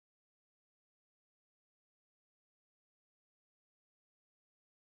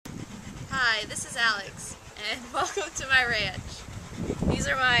Hi, this is Alex, and welcome to my ranch. These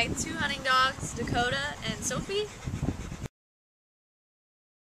are my two hunting dogs, Dakota and Sophie.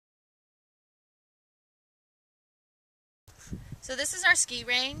 So this is our ski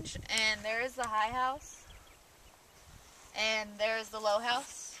range, and there is the high house, and there is the low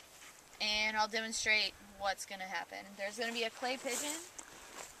house, and I'll demonstrate what's going to happen. There's going to be a clay pigeon,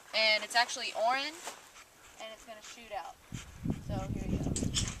 and it's actually orange, and it's going to shoot out. So here you go.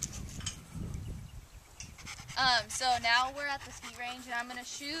 So now we're at the ski range, and I'm going to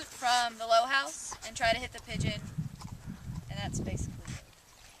shoot from the low house and try to hit the pigeon, and that's basically it.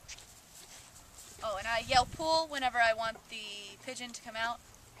 Oh, and I yell pull whenever I want the pigeon to come out.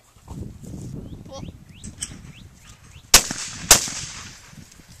 Pull.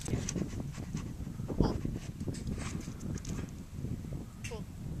 Pull. Pull.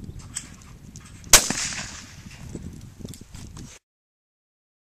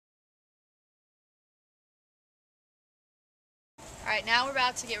 Alright, now we're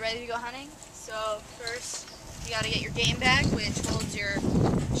about to get ready to go hunting. So first, you got to get your game bag, which holds your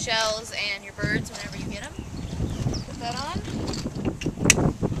shells and your birds whenever you get them. Put that on.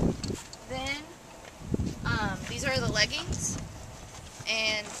 Then, these are the leggings,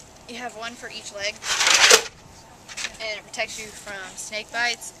 and you have one for each leg, and it protects you from snake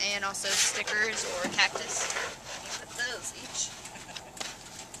bites and also stickers or cactus. You put those each.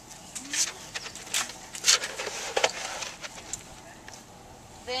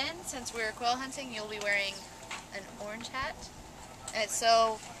 Then, since we're quail hunting, you'll be wearing an orange hat. And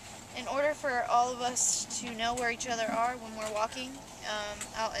so, in order for all of us to know where each other are when we're walking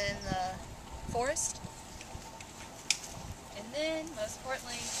out in the forest. And then, most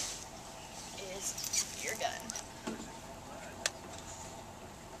importantly, is your gun.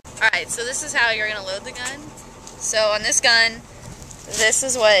 Alright, so this is how you're going to load the gun. So on this gun, this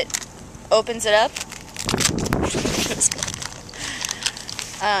is what opens it up.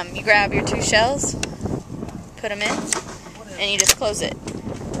 You grab your two shells, put them in, and you just close it.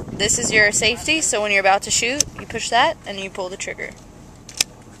 This is your safety, so when you're about to shoot, you push that and you pull the trigger.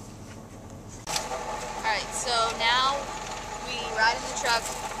 Alright, so now we ride in the truck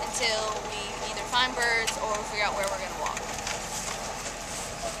until we either find birds or figure out where we're going to walk.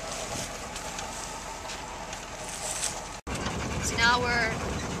 So now we're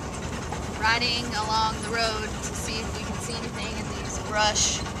riding along the road to see if we can see anything in these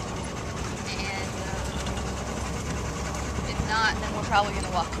brush, and if not, then we're probably going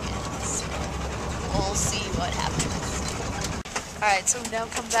to walk again. So we'll see what happens. Alright, so we now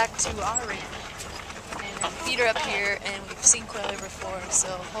come back to our ranch, and our feet are up here, and we've seen quail here before, so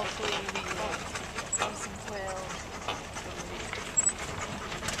hopefully we will see some quail.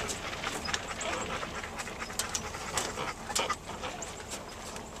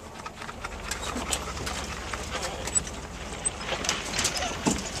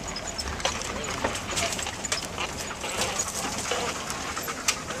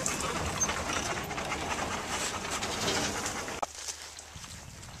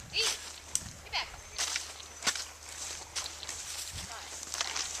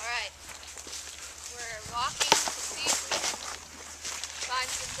 Walking to see if we can find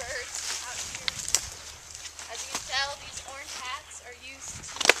some birds out here. As you can tell, these orange hats are used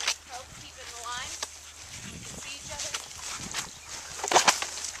to help keep in the line. We can see each other. And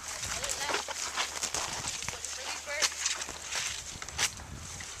other than that, just looking for these birds.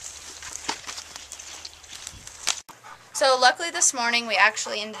 So luckily this morning we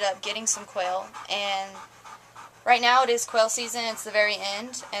actually ended up getting some quail, and right now it is quail season. It's the very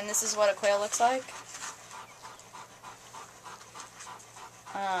end, and this is what a quail looks like.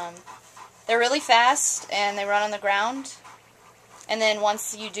 They're really fast, and they run on the ground, and then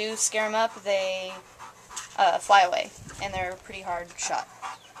once you do scare them up, they fly away, and they're a pretty hard shot.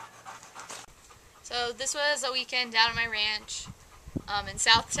 So this was a weekend down at my ranch in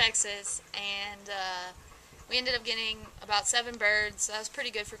South Texas, and we ended up getting about 7 birds. So that was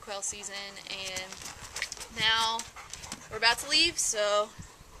pretty good for quail season, and now we're about to leave, so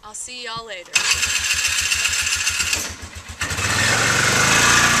I'll see y'all later.